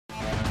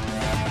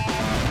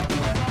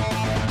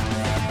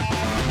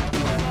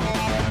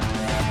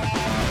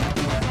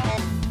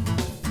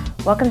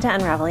Welcome to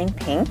Unraveling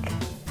Pink,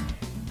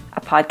 a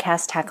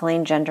podcast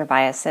tackling gender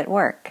bias at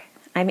work.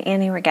 I'm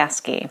Annie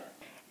Rogaski.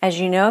 As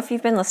you know, if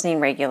you've been listening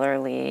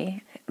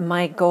regularly,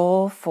 my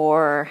goal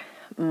for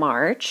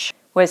March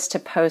was to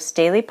post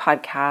daily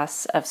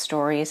podcasts of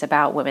stories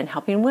about women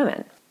helping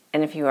women.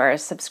 And if you are a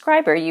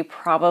subscriber, you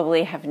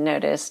probably have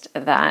noticed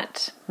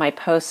that my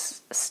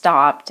posts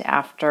stopped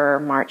after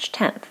March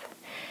 10th.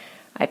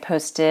 I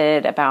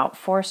posted about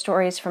 4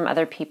 stories from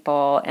other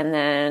people and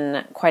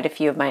then quite a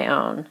few of my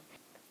own.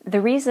 The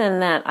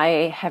reason that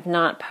I have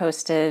not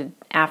posted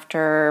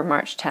after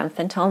March 10th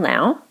until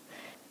now,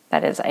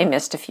 that is, I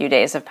missed a few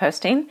days of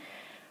posting,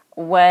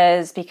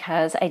 was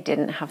because I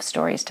didn't have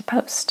stories to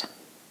post.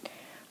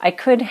 I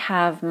could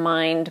have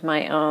mined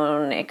my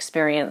own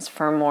experience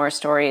for more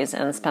stories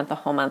and spent the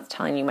whole month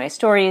telling you my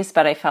stories,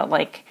 but I felt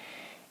like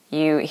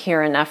you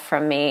hear enough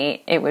from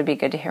me, it would be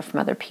good to hear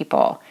from other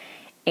people.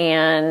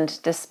 And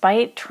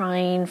despite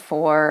trying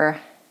for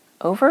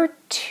over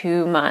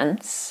 2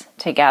 months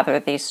to gather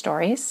these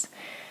stories,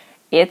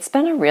 it's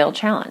been a real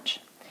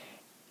challenge.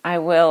 I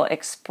will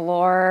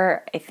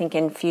explore, I think,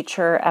 in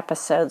future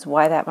episodes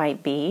why that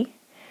might be.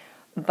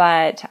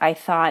 But I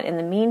thought in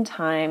the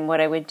meantime,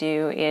 what I would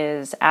do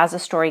is, as a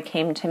story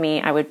came to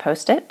me, I would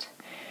post it,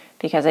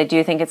 because I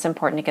do think it's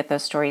important to get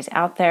those stories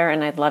out there,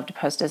 and I'd love to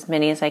post as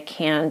many as I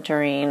can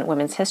during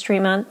Women's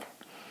History Month.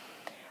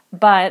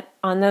 But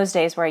on those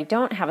days where I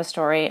don't have a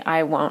story,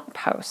 I won't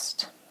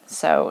post.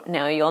 So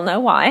now you'll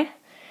know why.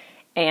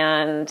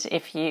 And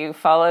if you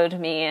followed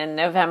me in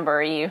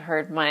November, you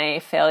heard my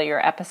failure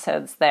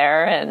episodes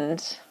there,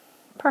 and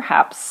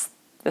perhaps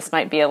this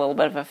might be a little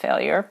bit of a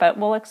failure, but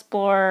we'll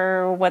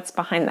explore what's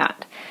behind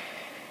that.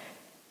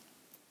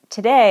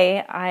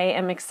 Today, I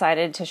am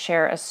excited to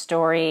share a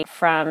story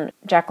from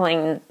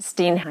Jacqueline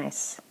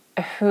Steenhuis,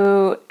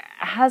 who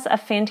has a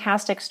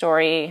fantastic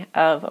story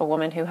of a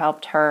woman who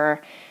helped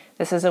her.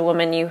 This is a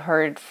woman you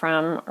heard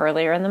from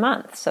earlier in the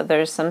month, so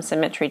there's some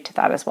symmetry to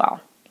that as well.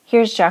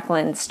 Here's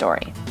Jacqueline's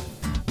story.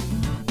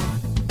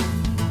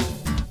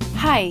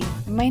 Hi,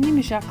 my name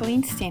is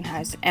Jacqueline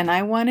Steenhuis, and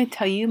I want to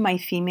tell you my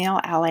female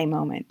ally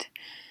moment.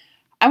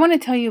 I want to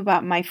tell you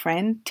about my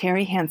friend,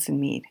 Terry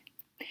Hansen-Mead.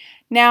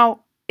 Now,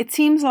 it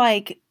seems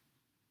like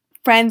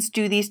friends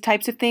do these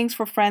types of things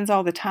for friends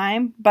all the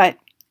time, but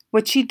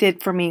what she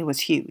did for me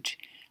was huge.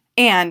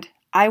 And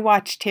I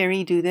watch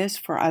Terry do this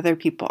for other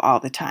people all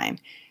the time.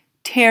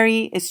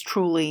 Terry is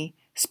truly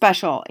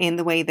special in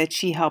the way that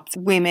she helps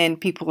women,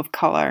 people of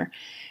color,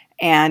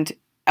 and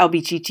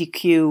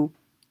LGBTQ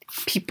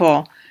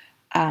people.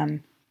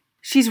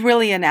 She's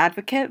really an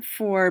advocate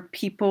for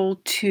people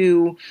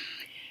to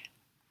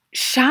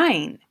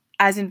shine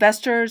as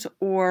investors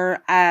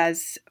or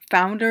as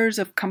founders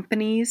of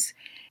companies.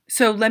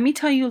 So let me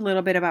tell you a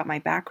little bit about my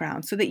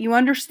background so that you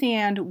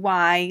understand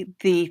why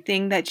the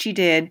thing that she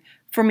did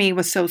for me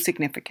was so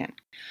significant.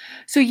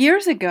 So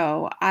years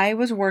ago, I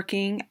was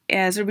working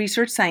as a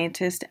research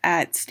scientist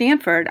at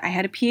Stanford. I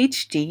had a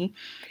PhD,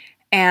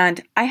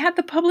 and I had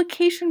the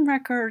publication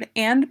record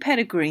and the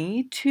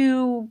pedigree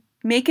to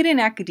make it in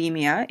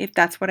academia, if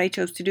that's what I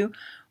chose to do,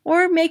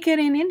 or make it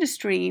in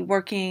industry,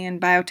 working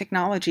in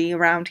biotechnology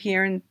around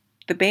here in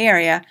the Bay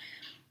Area.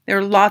 There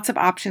are lots of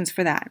options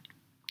for that.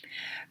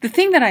 The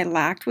thing that I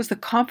lacked was the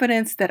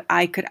confidence that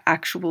I could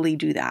actually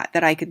do that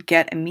I could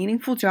get a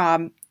meaningful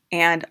job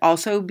and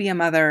also be a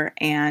mother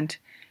and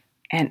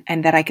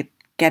that I could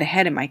get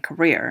ahead in my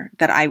career,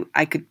 that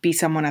I could be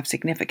someone of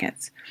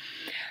significance.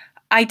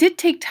 I did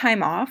take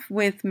time off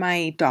with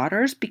my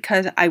daughters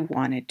because I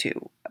wanted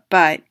to,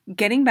 but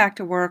getting back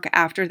to work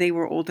after they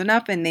were old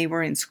enough and they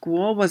were in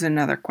school was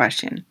another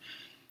question.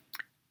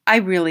 I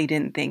really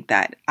didn't think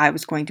that I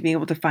was going to be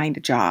able to find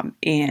a job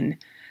in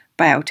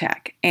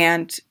biotech.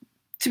 And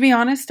to be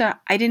honest,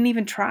 I didn't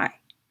even try.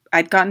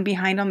 I'd gotten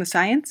behind on the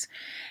science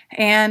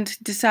and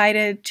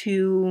decided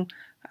to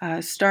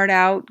start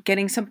out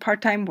getting some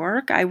part-time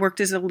work. I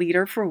worked as a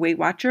leader for Weight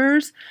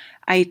Watchers.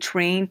 I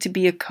trained to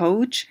be a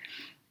coach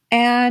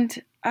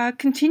and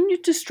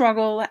continued to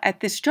struggle at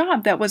this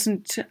job that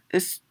wasn't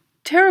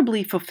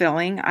terribly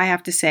fulfilling, I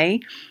have to say.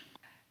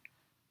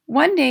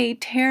 One day,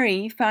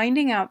 Terry,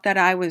 finding out that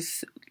I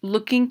was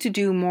looking to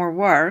do more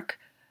work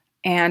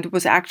and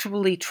was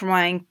actually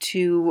trying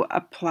to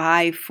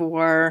apply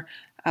for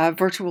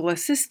virtual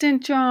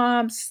assistant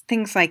jobs,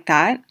 things like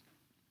that,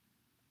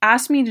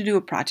 asked me to do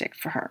a project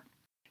for her.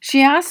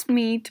 She asked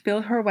me to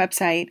build her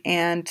website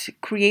and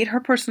create her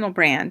personal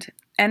brand,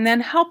 and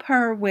then help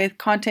her with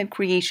content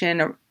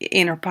creation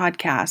in her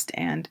podcast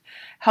and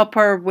help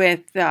her with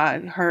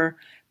her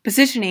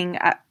positioning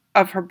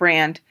of her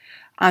brand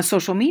on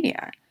social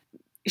media.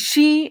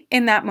 She,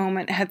 in that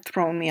moment, had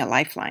thrown me a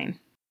lifeline.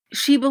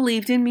 She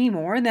believed in me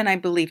more than I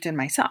believed in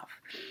myself.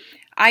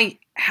 I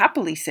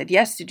happily said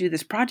yes to do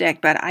this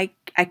project, but I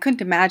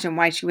couldn't imagine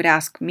why she would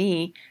ask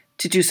me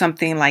to do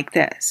something like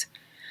this.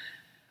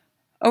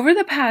 Over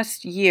the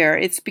past year,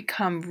 it's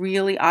become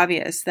really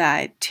obvious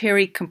that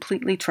Terry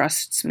completely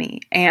trusts me,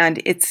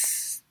 and it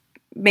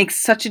makes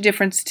such a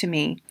difference to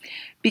me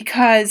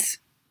because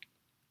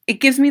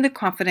it gives me the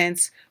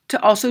confidence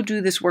to also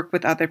do this work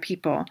with other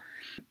people.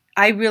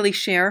 I really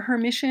share her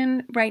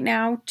mission right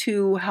now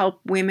to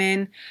help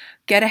women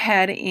get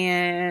ahead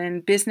in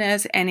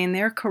business and in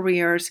their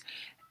careers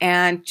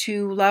and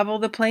to level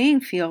the playing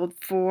field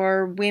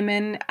for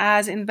women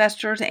as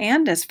investors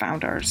and as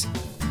founders.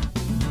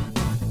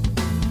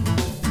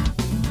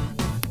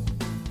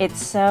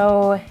 It's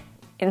so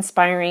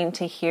inspiring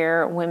to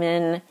hear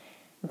women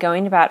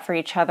going to bat for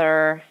each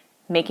other,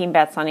 making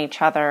bets on each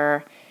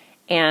other,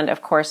 and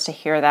of course to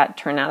hear that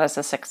turn out as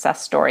a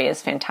success story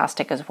is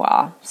fantastic as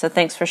well. So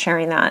thanks for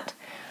sharing that.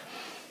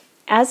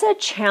 As a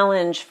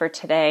challenge for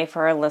today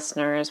for our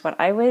listeners, what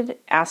I would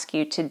ask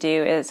you to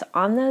do is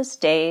on those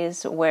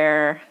days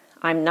where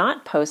I'm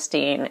not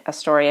posting a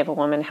story of a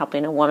woman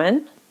helping a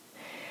woman,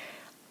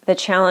 the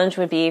challenge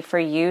would be for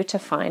you to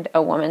find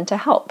a woman to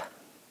help.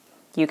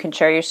 You can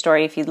share your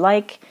story if you'd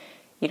like.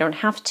 You don't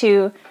have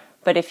to,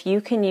 but if you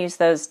can use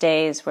those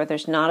days where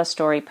there's not a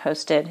story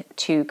posted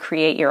to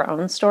create your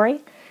own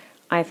story,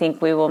 I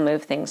think we will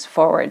move things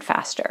forward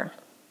faster.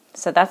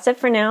 So that's it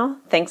for now.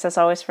 Thanks as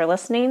always for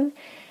listening,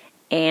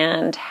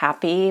 and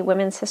happy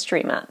Women's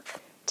History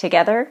Month.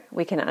 Together,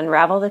 we can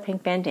unravel the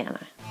pink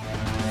bandana.